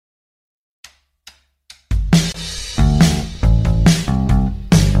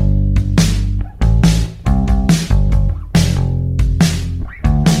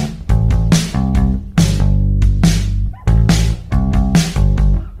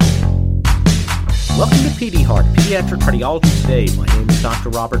Welcome to PD Heart, Pediatric Cardiology Today. My name is Dr.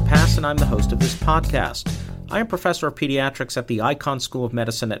 Robert Pass, and I'm the host of this podcast. I am professor of pediatrics at the Icahn School of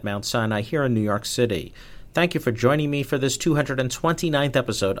Medicine at Mount Sinai here in New York City. Thank you for joining me for this 229th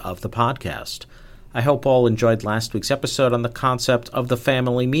episode of the podcast. I hope all enjoyed last week's episode on the concept of the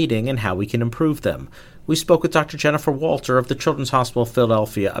family meeting and how we can improve them. We spoke with Dr. Jennifer Walter of the Children's Hospital of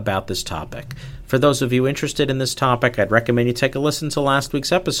Philadelphia about this topic. For those of you interested in this topic, I'd recommend you take a listen to last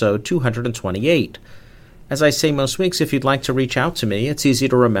week's episode 228. As I say most weeks, if you'd like to reach out to me, it's easy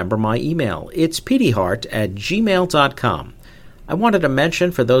to remember my email. It's pdheart@gmail.com. I wanted to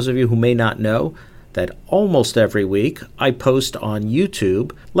mention, for those of you who may not know, that almost every week I post on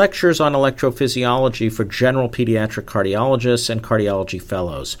YouTube lectures on electrophysiology for general pediatric cardiologists and cardiology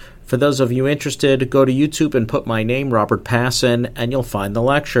fellows. For those of you interested, go to YouTube and put my name, Robert Pass, in, and you'll find the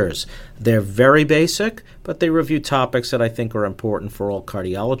lectures. They're very basic, but they review topics that I think are important for all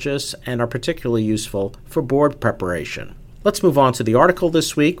cardiologists and are particularly useful for board preparation. Let's move on to the article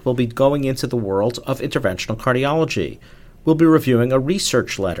this week. We'll be going into the world of interventional cardiology. We'll be reviewing a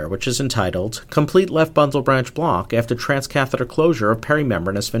research letter, which is entitled Complete Left Bundle Branch Block After Transcatheter Closure of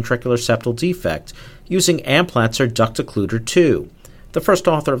Perimembranous Ventricular Septal Defect Using Amplatzer Duct Occluder 2. The first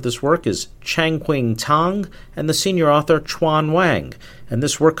author of this work is Changqing Tang, and the senior author Chuan Wang. And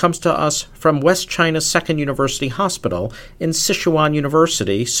this work comes to us from West China's Second University Hospital in Sichuan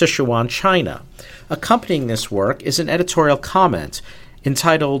University, Sichuan, China. Accompanying this work is an editorial comment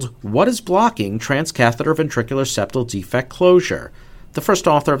entitled, What is Blocking Transcatheter Ventricular Septal Defect Closure? The first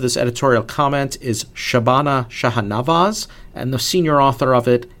author of this editorial comment is Shabana Shahanavaz, and the senior author of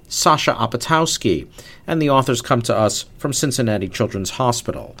it, Sasha Opatowski, and the authors come to us from Cincinnati Children's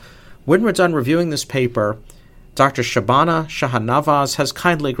Hospital. When we're done reviewing this paper, Dr. Shabana Shahanavaz has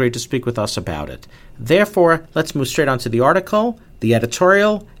kindly agreed to speak with us about it. Therefore, let's move straight on to the article, the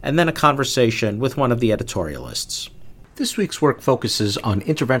editorial, and then a conversation with one of the editorialists. This week's work focuses on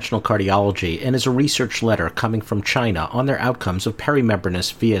interventional cardiology and is a research letter coming from China on their outcomes of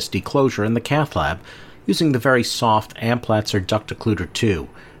perimembranous VSD closure in the cath lab using the very soft Amplatzer Duct Occluder 2,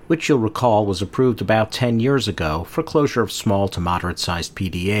 which you'll recall was approved about 10 years ago for closure of small to moderate-sized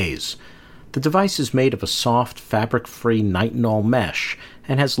PDAs. The device is made of a soft, fabric-free nitinol mesh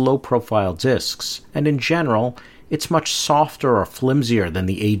and has low-profile discs, and in general, it's much softer or flimsier than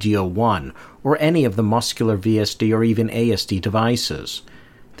the AD01 or any of the muscular VSD or even ASD devices.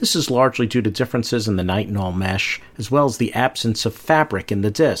 This is largely due to differences in the nitinol mesh as well as the absence of fabric in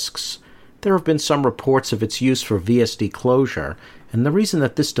the discs. There have been some reports of its use for VSD closure, and the reason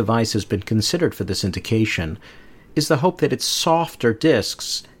that this device has been considered for this indication is the hope that its softer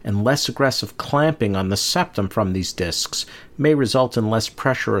discs and less aggressive clamping on the septum from these discs may result in less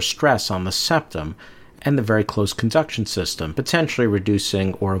pressure or stress on the septum and the very close conduction system, potentially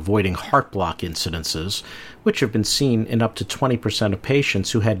reducing or avoiding heart block incidences, which have been seen in up to 20% of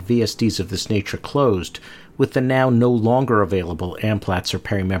patients who had VSDs of this nature closed with the now no longer available Amplatzer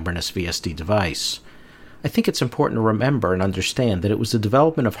perimembranous VSD device. I think it's important to remember and understand that it was the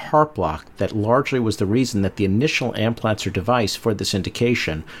development of heart block that largely was the reason that the initial Amplatzer device for this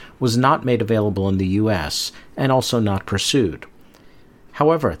indication was not made available in the U.S. and also not pursued.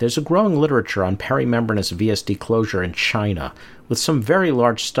 However, there's a growing literature on perimembranous VSD closure in China, with some very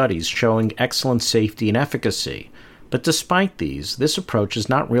large studies showing excellent safety and efficacy. But despite these, this approach has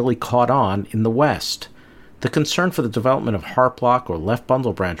not really caught on in the West. The concern for the development of heart block or left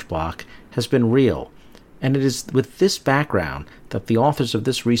bundle branch block has been real, and it is with this background that the authors of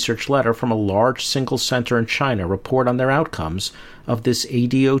this research letter from a large single center in China report on their outcomes of this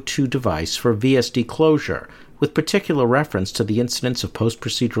AD02 device for VSD closure, with particular reference to the incidence of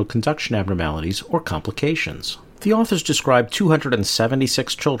post-procedural conduction abnormalities or complications. The authors described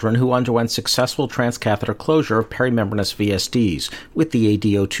 276 children who underwent successful transcatheter closure of perimembranous VSDs with the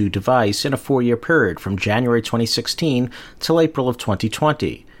AD02 device in a 4-year period from January 2016 till April of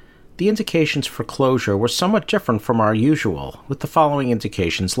 2020. The indications for closure were somewhat different from our usual, with the following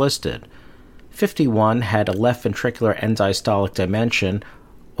indications listed. 51 had a left ventricular end-diastolic dimension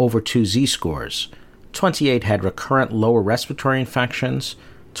over 2 Z-scores. 28 had recurrent lower respiratory infections,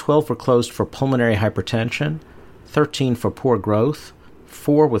 12 were closed for pulmonary hypertension, 13 for poor growth,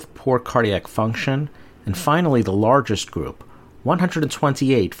 4 with poor cardiac function, and finally the largest group,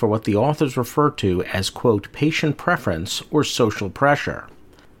 128 for what the authors refer to as, quote, patient preference or social pressure.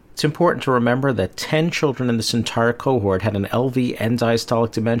 It's important to remember that 10 children in this entire cohort had an LV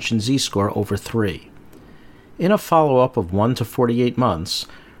end-diastolic dimension Z-score over 3. In a follow-up of 1 to 48 months,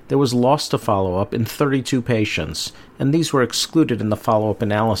 there was loss to follow-up in 32 patients, and these were excluded in the follow-up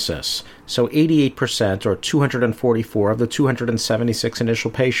analysis, so 88% or 244 of the 276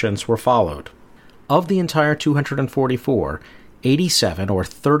 initial patients were followed. Of the entire 244, 87 or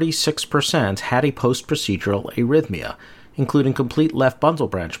 36% had a post-procedural arrhythmia, including complete left bundle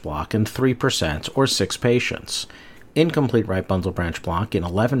branch block in 3% or 6 patients, incomplete right bundle branch block in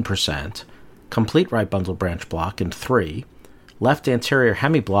 11%, complete right bundle branch block in 3%, left anterior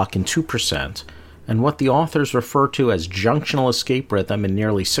hemiblock in 2%, and what the authors refer to as junctional escape rhythm in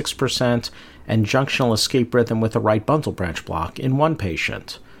nearly 6%, and junctional escape rhythm with a right bundle branch block in 1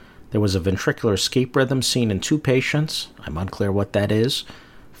 patient. There was a ventricular escape rhythm seen in 2 patients. I'm unclear what that is.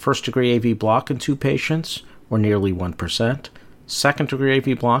 First-degree AV block in 2 patients, or nearly 1%. Second-degree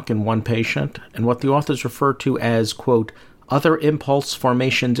AV block in 1 patient, and what the authors refer to as, quote, other impulse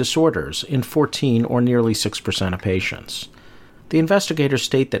formation disorders in 14 or nearly 6% of patients. The investigators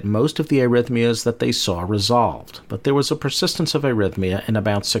state that most of the arrhythmias that they saw resolved, but there was a persistence of arrhythmia in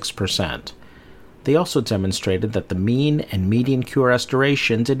about 6%. They also demonstrated that the mean and median QRS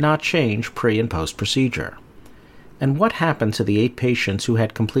duration did not change pre- and post-procedure. And what happened to the 8 patients who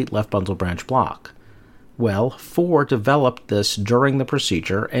had complete left bundle branch block? Well, 4 developed this during the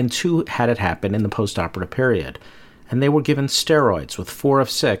procedure, and 2 had it happen in the postoperative period, and they were given steroids, with 4 of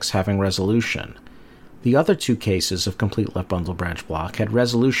 6 having resolution. The other 2 cases of complete left bundle branch block had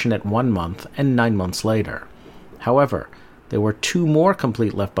resolution at 1 month and 9 months later. However, there were 2 more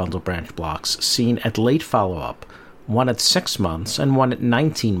complete left bundle branch blocks seen at late follow-up, 1 at 6 months and 1 at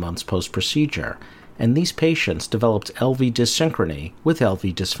 19 months post-procedure, and these patients developed LV dyssynchrony with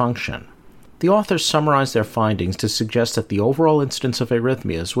LV dysfunction. The authors summarized their findings to suggest that the overall incidence of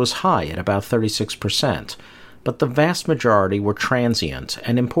arrhythmias was high at about 36%, but the vast majority were transient,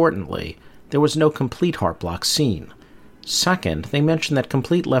 and importantly, there was no complete heart block seen. Second, they mentioned that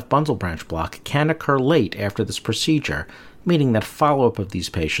complete left bundle branch block can occur late after this procedure, meaning that follow-up of these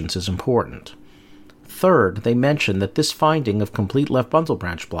patients is important. Third, they mentioned that this finding of complete left bundle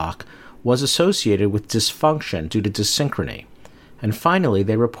branch block was associated with dysfunction due to dyssynchrony. And finally,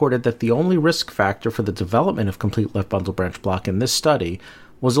 they reported that the only risk factor for the development of complete left bundle branch block in this study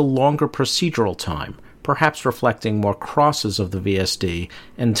was a longer procedural time, perhaps reflecting more crosses of the VSD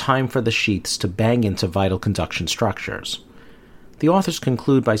and time for the sheaths to bang into vital conduction structures. The authors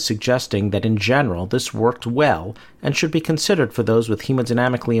conclude by suggesting that in general this worked well and should be considered for those with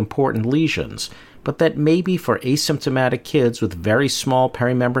hemodynamically important lesions, but that maybe for asymptomatic kids with very small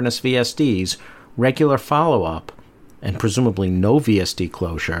perimembranous VSDs, regular follow-up, and presumably no VSD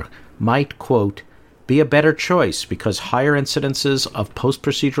closure, might, quote, be a better choice because higher incidences of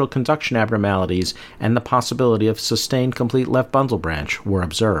post-procedural conduction abnormalities and the possibility of sustained complete left bundle branch were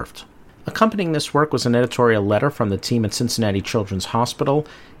observed. Accompanying this work was an editorial letter from the team at Cincinnati Children's Hospital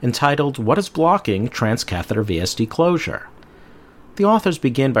entitled, What is Blocking Transcatheter VSD Closure? The authors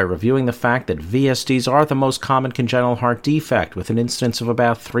begin by reviewing the fact that VSDs are the most common congenital heart defect with an incidence of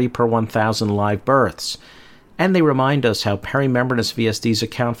about 3 per 1,000 live births, and they remind us how perimembranous VSDs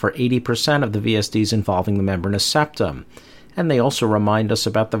account for 80% of the VSDs involving the membranous septum. And they also remind us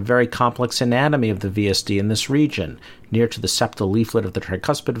about the very complex anatomy of the VSD in this region, near to the septal leaflet of the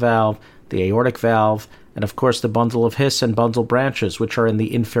tricuspid valve, the aortic valve, and of course the bundle of His and bundle branches, which are in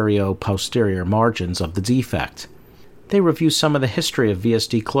the inferior-posterior margins of the defect. They review some of the history of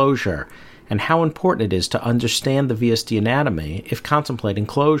VSD closure, and how important it is to understand the VSD anatomy if contemplating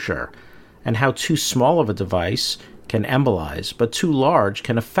closure, and how too small of a device can embolize, but too large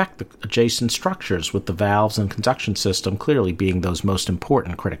can affect the adjacent structures, with the valves and conduction system clearly being those most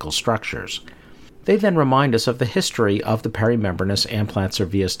important critical structures. They then remind us of the history of the perimembranous Amplatzer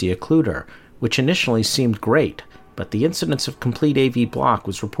VSD occluder, which initially seemed great, but the incidence of complete AV block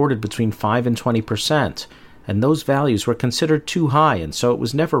was reported between 5 and 20%, and those values were considered too high, and so it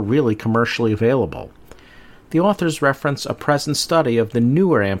was never really commercially available. The authors reference a present study of the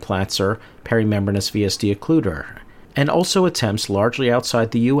newer Amplatzer perimembranous VSD occluder, and also attempts largely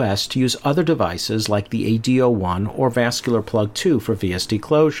outside the U.S. to use other devices like the AD01 or Vascular Plug 2 for VSD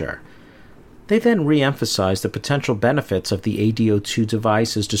closure. They then re-emphasize the potential benefits of the AD02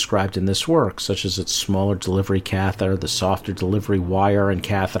 devices described in this work, such as its smaller delivery catheter, the softer delivery wire and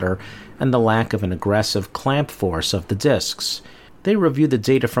catheter, and the lack of an aggressive clamp force of the discs. They review the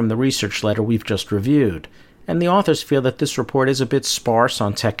data from the research letter we've just reviewed, and the authors feel that this report is a bit sparse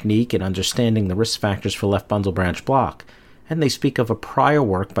on technique and understanding the risk factors for left bundle branch block, and they speak of a prior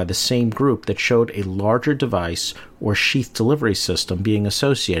work by the same group that showed a larger device or sheath delivery system being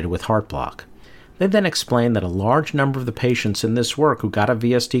associated with heart block. They then explain that a large number of the patients in this work who got a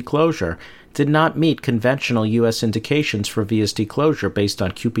VSD closure did not meet conventional U.S. indications for VSD closure based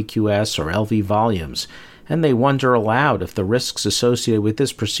on QPQS or LV volumes, and they wonder aloud if the risks associated with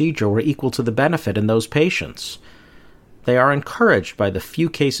this procedure were equal to the benefit in those patients. They are encouraged by the few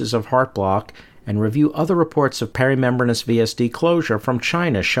cases of heart block and review other reports of perimembranous VSD closure from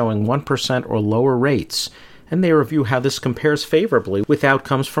China showing 1% or lower rates, and they review how this compares favorably with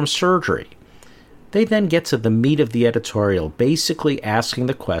outcomes from surgery. They then get to the meat of the editorial, basically asking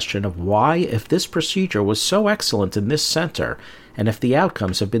the question of why, if this procedure was so excellent in this center, and if the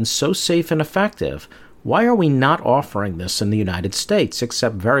outcomes have been so safe and effective, why are we not offering this in the United States,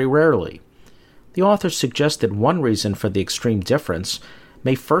 except very rarely? The authors suggested one reason for the extreme difference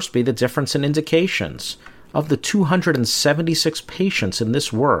may first be the difference in indications. Of the 276 patients in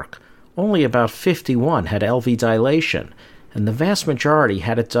this work, only about 51 had LV dilation, and the vast majority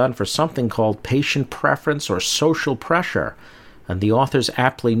had it done for something called patient preference or social pressure. And the authors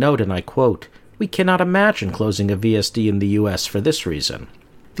aptly note, and I quote, "We cannot imagine closing a VSD in the U.S. for this reason."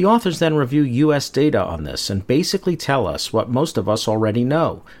 The authors then review U.S. data on this and basically tell us what most of us already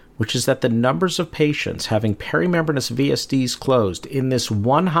know, which is that the numbers of patients having perimembranous VSDs closed in this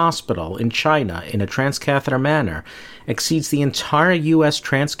one hospital in China in a transcatheter manner exceeds the entire U.S.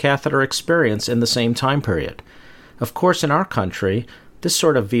 transcatheter experience in the same time period. Of course, in our country, this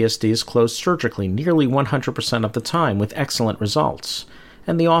sort of VSD is closed surgically nearly 100% of the time with excellent results.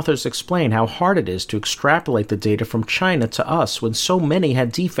 And the authors explain how hard it is to extrapolate the data from China to us when so many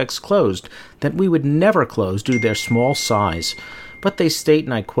had defects closed that we would never close due to their small size. But they state,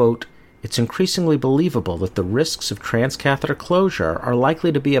 and I quote, "It's increasingly believable that the risks of transcatheter closure are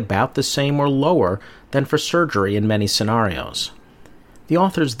likely to be about the same or lower than for surgery in many scenarios." The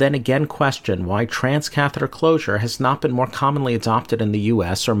authors then again question why transcatheter closure has not been more commonly adopted in the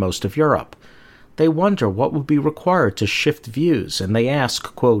U.S. or most of Europe. They wonder what would be required to shift views, and they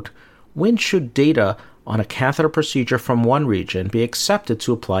ask, quote, "When should data on a catheter procedure from one region be accepted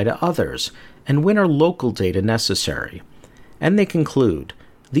to apply to others, and when are local data necessary?" And they conclude,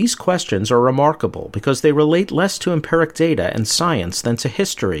 "These questions are remarkable because they relate less to empiric data and science than to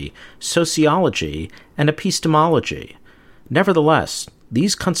history, sociology, and epistemology. Nevertheless,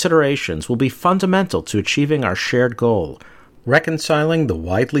 these considerations will be fundamental to achieving our shared goal, reconciling the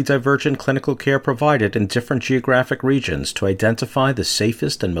widely divergent clinical care provided in different geographic regions to identify the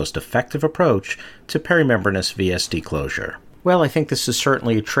safest and most effective approach to perimembranous VSD closure." Well, I think this is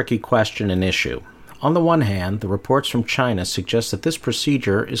certainly a tricky question and issue. On the one hand, the reports from China suggest that this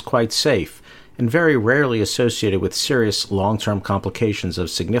procedure is quite safe and very rarely associated with serious long-term complications of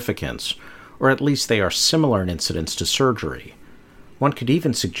significance, or at least they are similar in incidence to surgery. One could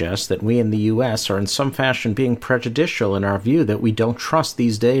even suggest that we in the U.S. are in some fashion being prejudicial in our view that we don't trust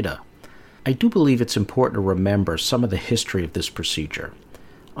these data. I do believe it's important to remember some of the history of this procedure.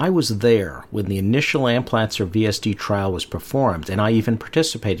 I was there when the initial Amplatzer VSD trial was performed, and I even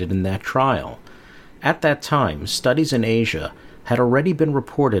participated in that trial. At that time, studies in Asia had already been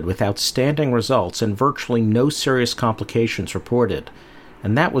reported with outstanding results and virtually no serious complications reported,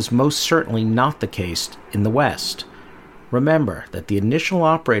 and that was most certainly not the case in the West. Remember that the initial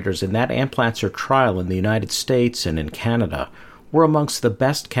operators in that Amplatzer trial in the United States and in Canada were amongst the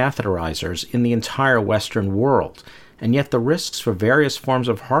best catheterizers in the entire Western world, and yet the risks for various forms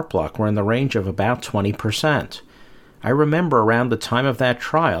of heart block were in the range of about 20%. I remember around the time of that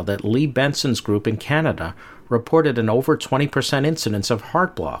trial that Lee Benson's group in Canada reported an over 20% incidence of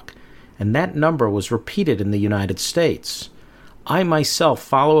heart block, and that number was repeated in the United States. I myself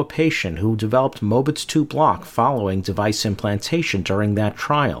follow a patient who developed Mobitz 2 block following device implantation during that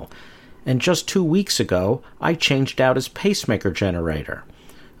trial, and just 2 weeks ago I changed out his pacemaker generator.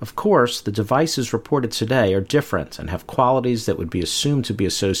 Of course, the devices reported today are different and have qualities that would be assumed to be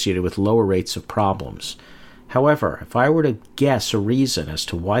associated with lower rates of problems. However, if I were to guess a reason as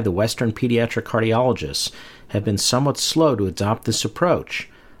to why the Western pediatric cardiologists have been somewhat slow to adopt this approach,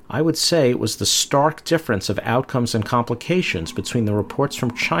 I would say it was the stark difference of outcomes and complications between the reports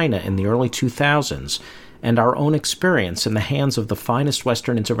from China in the early 2000s and our own experience in the hands of the finest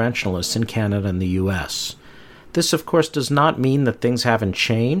Western interventionalists in Canada and the U.S. This, of course, does not mean that things haven't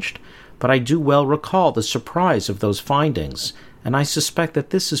changed, but I do well recall the surprise of those findings, and I suspect that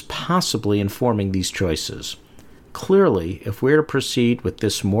this is possibly informing these choices. Clearly, if we're to proceed with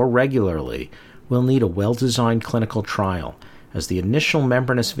this more regularly, we'll need a well-designed clinical trial, as the initial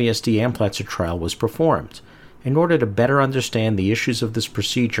membranous VSD Amplatzer trial was performed, in order to better understand the issues of this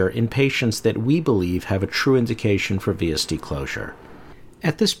procedure in patients that we believe have a true indication for VSD closure.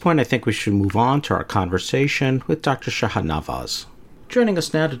 At this point, I think we should move on to our conversation with Dr. Shahnavaz. Joining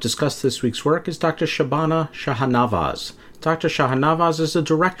us now to discuss this week's work is Dr. Shabana Shahnavaz. Dr. Shahnavaz is the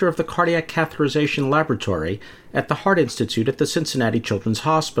director of the Cardiac Catheterization Laboratory at the Heart Institute at the Cincinnati Children's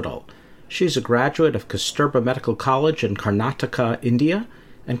Hospital. She is a graduate of Kasturba Medical College in Karnataka, India,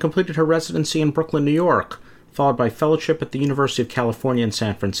 and completed her residency in Brooklyn, New York, followed by fellowship at the University of California in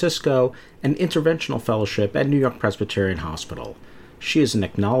San Francisco and interventional fellowship at New York Presbyterian Hospital. She is an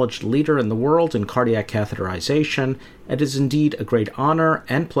acknowledged leader in the world in cardiac catheterization, and it is indeed a great honor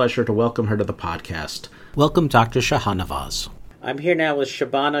and pleasure to welcome her to the podcast. Welcome, Dr. Shahanavaz. I'm here now with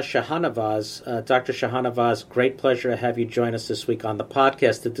Shabana Shahanavaz. Dr. Shahanavaz, great pleasure to have you join us this week on the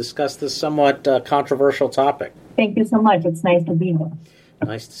podcast to discuss this somewhat controversial topic. Thank you so much. It's nice to be here.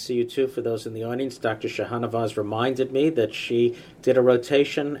 Nice to see you, too. For those in the audience, Dr. Shahanavaz reminded me that she did a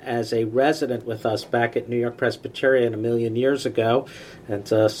rotation as a resident with us back at New York Presbyterian a million years ago, and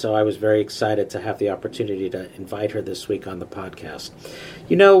so I was very excited to have the opportunity to invite her this week on the podcast.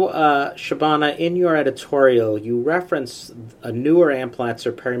 You know, Shabana, in your editorial, you reference a newer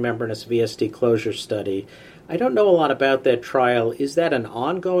Amplatzer perimembranous VSD closure study. I don't know a lot about that trial. Is that an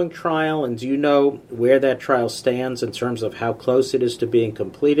ongoing trial, and do you know where that trial stands in terms of how close it is to being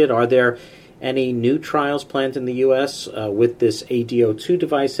completed? Are there any new trials planned in the U.S. With this ADO2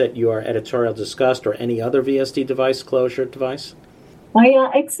 device that your editorial discussed, or any other VSD device closure device?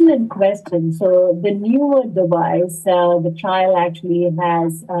 Yeah, excellent question. So the newer device, the trial actually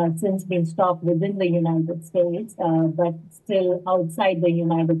has since been stopped within the United States, but still outside the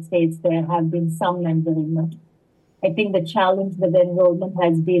United States, there have been some enrollment. I think the challenge with enrollment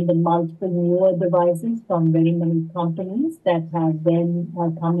has been the multiple newer devices from very many companies that have then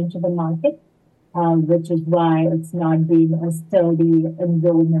come into the market, which is why it's not been a sturdy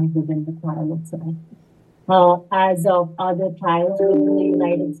enrollment within the trial itself. As of other trials within the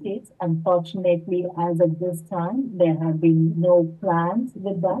United States, unfortunately, as of this time, there have been no plans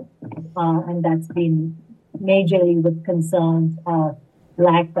with that, and that's been majorly with concerns of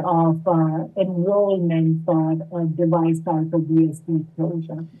lack of enrollment for a device type of VSD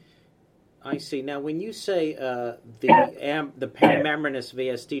closure. I see. Now, when you say the perimembranous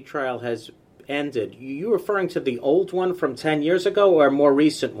VSD trial has ended, are you referring to the old one from 10 years ago or a more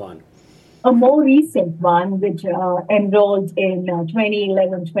recent one? A more recent one, which enrolled in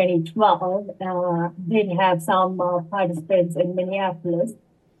 2011-2012, did have some participants in Minneapolis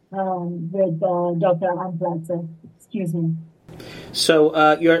with Dr. Amplatzer. Excuse me.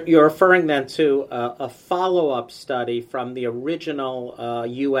 So you're referring then to a follow-up study from the original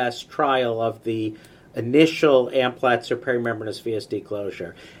U.S. trial of the initial Amplatzer perimembranous VSD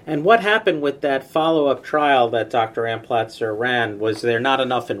closure. And what happened with that follow-up trial that Dr. Amplatzer ran? Was there not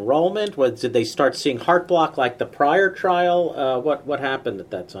enough enrollment? Did they start seeing heart block like the prior trial? What happened at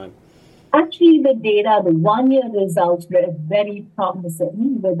that time? Actually, the data, the one-year results were very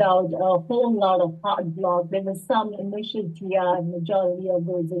promising without a whole lot of heart block. There was some initial TR, majority of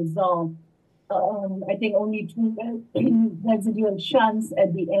those resolved. I think only 2 residual shunts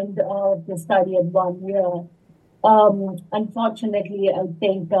at the end of the study at 1 year. Unfortunately, I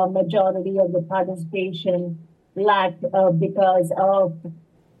think majority of the participation lacked because of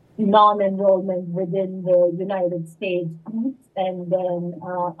non-enrollment within the United States groups, and then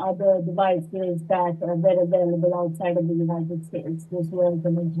other devices that were available outside of the United States. This was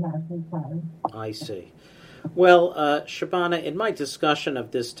an international trial. I see. Well, Shabana, in my discussion of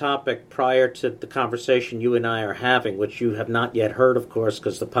this topic prior to the conversation you and I are having, which you have not yet heard, of course,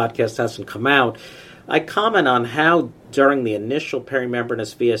 because the podcast hasn't come out, I comment on how during the initial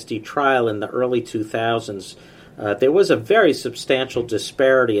perimembranous VSD trial in the early 2000s, there was a very substantial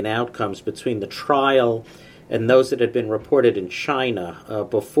disparity in outcomes between the trial and those that had been reported in China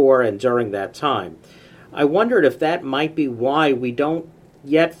before and during that time. I wondered if that might be why we don't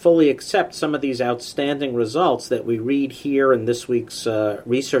yet fully accept some of these outstanding results that we read here in this week's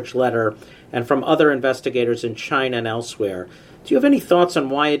research letter and from other investigators in China and elsewhere. Do you have any thoughts on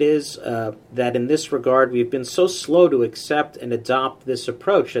why it is that in this regard we've been so slow to accept and adopt this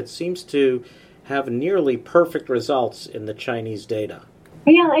approach that seems to have nearly perfect results in the Chinese data?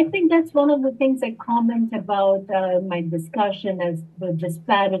 Yeah, I think that's one of the things I comment about my discussion as the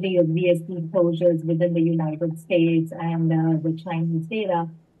disparity of VSD closures within the United States and the Chinese data.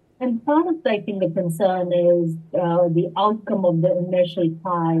 And part of, I think, the concern is the outcome of the initial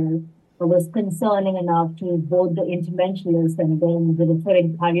trial was concerning enough to both the interventionalists and then the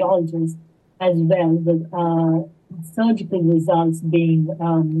referring cardiologists as well, with surgical results being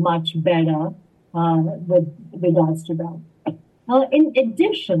much better with regards to that. In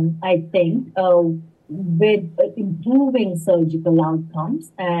addition, I think with improving surgical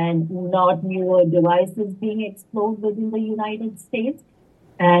outcomes and not newer devices being explored within the United States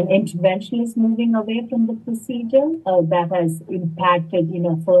and interventionalists moving away from the procedure, that has impacted,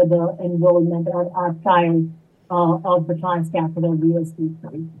 further enrollment or our trial of the transcatheter VSD.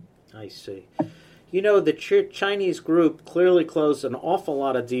 I see. You know, the Chinese group clearly closed an awful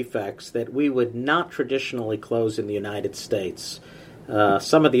lot of defects that we would not traditionally close in the United States.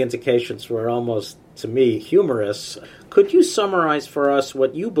 Some of the indications were almost, to me, humorous. Could you summarize for us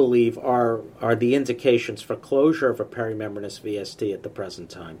what you believe are the indications for closure of a perimembranous VSD at the present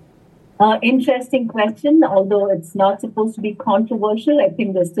time? Interesting question. Although it's not supposed to be controversial, I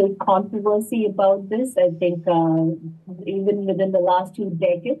think there's still controversy about this. I think even within the last 2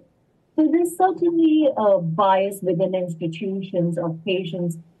 decades. So there's certainly a bias within institutions of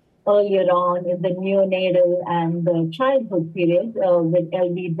patients earlier on in the neonatal and the childhood period with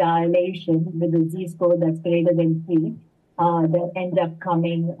LV dilation with a Z-score that's greater than 3 that end up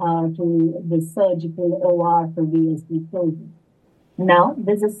coming to the surgical OR for VSD closure. Now,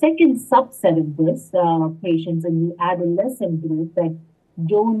 there's a second subset of this, patients in the adolescent group that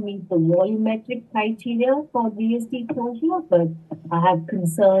don't meet the volumetric criteria for VSD closure, but have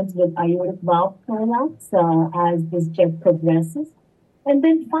concerns with aortic valve prolapse as this jet progresses. And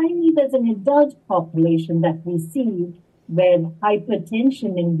then finally, there's an adult population that we see where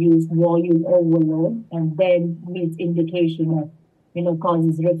hypertension-induced volume overload and then meets indication of,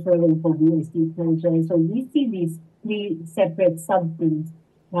 causes referral for VSD closure. So we see these 3 separate subgroups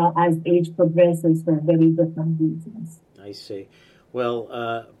as age progresses for very different reasons. I see.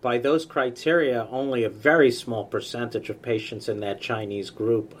 Well, by those criteria, only a very small percentage of patients in that Chinese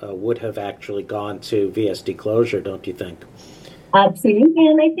group would have actually gone to VSD closure, don't you think? Absolutely,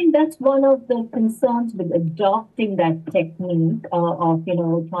 and I think that's one of the concerns with adopting that technique of,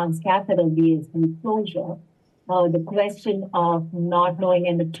 transcatheter VSD closure. The question of not knowing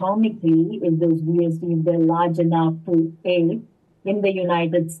anatomically if those VSDs are large enough to A, in the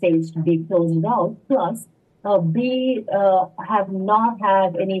United States to be closed out, plus B, have not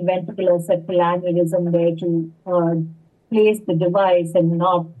had any ventricular septal aneurysm there to place the device and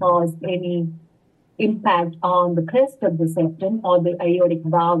not cause any impact on the crest of the septum or the aortic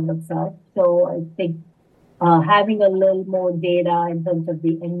valve itself. So I think having a little more data in terms of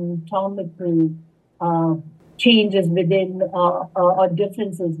the anatomical changes within or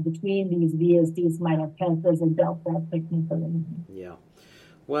differences between these VSDs might have helped us adopt that technically. Yeah.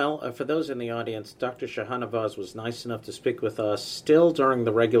 Well, for those in the audience, Dr. Shahanavaz was nice enough to speak with us still during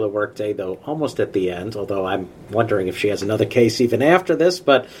the regular workday, though almost at the end, although I'm wondering if she has another case even after this.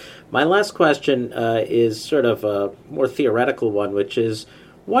 But my last question is sort of a more theoretical one, which is,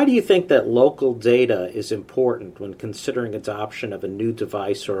 why do you think that local data is important when considering adoption of a new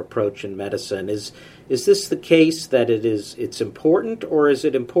device or approach in medicine? Is this the case that it's important, or is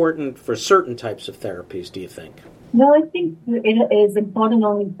it important for certain types of therapies, do you think? No, I think it is important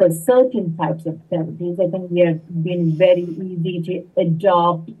only for certain types of therapies. I think we have been very easy to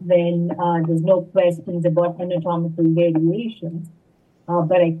adopt when there's no questions about anatomical variations.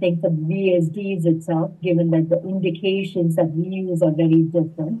 But I think for VSDs itself, given that the indications that we use are very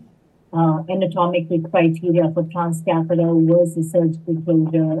different, anatomical criteria for transcatheter versus surgical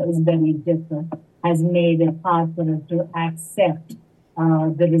closure is very different, has made it hard for us to accept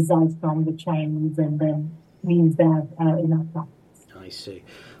the results from the Chinese and then use that in our practice. I see.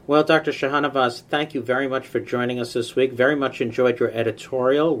 Well, Dr. Shahanavaz, thank you very much for joining us this week. Very much enjoyed your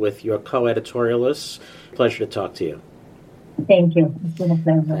editorial with your co-editorialists. Pleasure to talk to you. Thank you. It's been a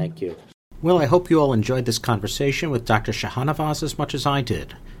pleasure. Thank you. Well, I hope you all enjoyed this conversation with Dr. Shahanavaz as much as I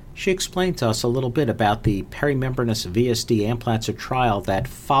did. She explained to us a little bit about the perimembranous VSD Amplatzer trial that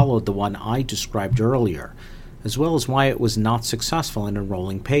followed the one I described earlier, as well as why it was not successful in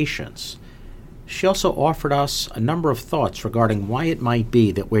enrolling patients. She also offered us a number of thoughts regarding why it might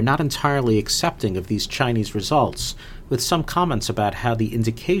be that we're not entirely accepting of these Chinese results, with some comments about how the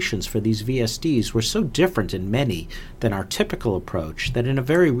indications for these VSDs were so different in many than our typical approach that in a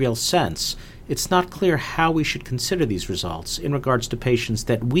very real sense, it's not clear how we should consider these results in regards to patients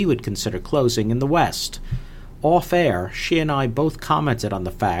that we would consider closing in the West. Off-air, she and I both commented on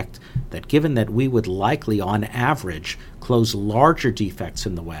the fact that given that we would likely, on average, close larger defects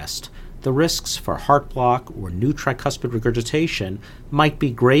in the West, the risks for heart block or new tricuspid regurgitation might be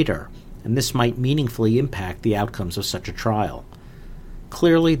greater, and this might meaningfully impact the outcomes of such a trial.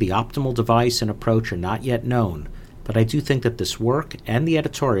 Clearly, the optimal device and approach are not yet known, but I do think that this work and the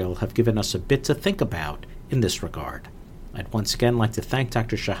editorial have given us a bit to think about in this regard. I'd once again like to thank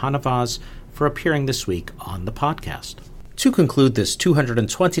Dr. Shahanavaz for appearing this week on the podcast. To conclude this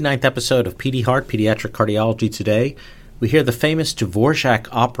 229th episode of PD Heart Pediatric Cardiology Today, we hear the famous Dvorak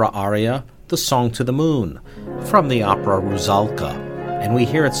opera aria, The Song to the Moon, from the opera Rusalka, and we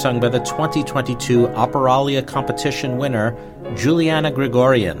hear it sung by the 2022 Operalia competition winner, Juliana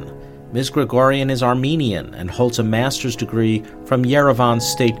Grigorian. Ms. Grigorian is Armenian and holds a master's degree from Yerevan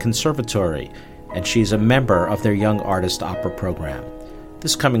State Conservatory. and she's a member of their Young Artist Opera program.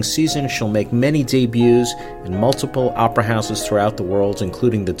 This coming season, she'll make many debuts in multiple opera houses throughout the world,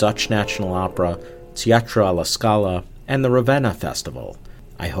 including the Dutch National Opera, Teatro alla Scala, and the Ravenna Festival.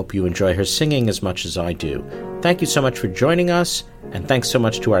 I hope you enjoy her singing as much as I do. Thank you so much for joining us, and thanks so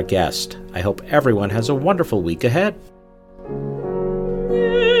much to our guest. I hope everyone has a wonderful week ahead.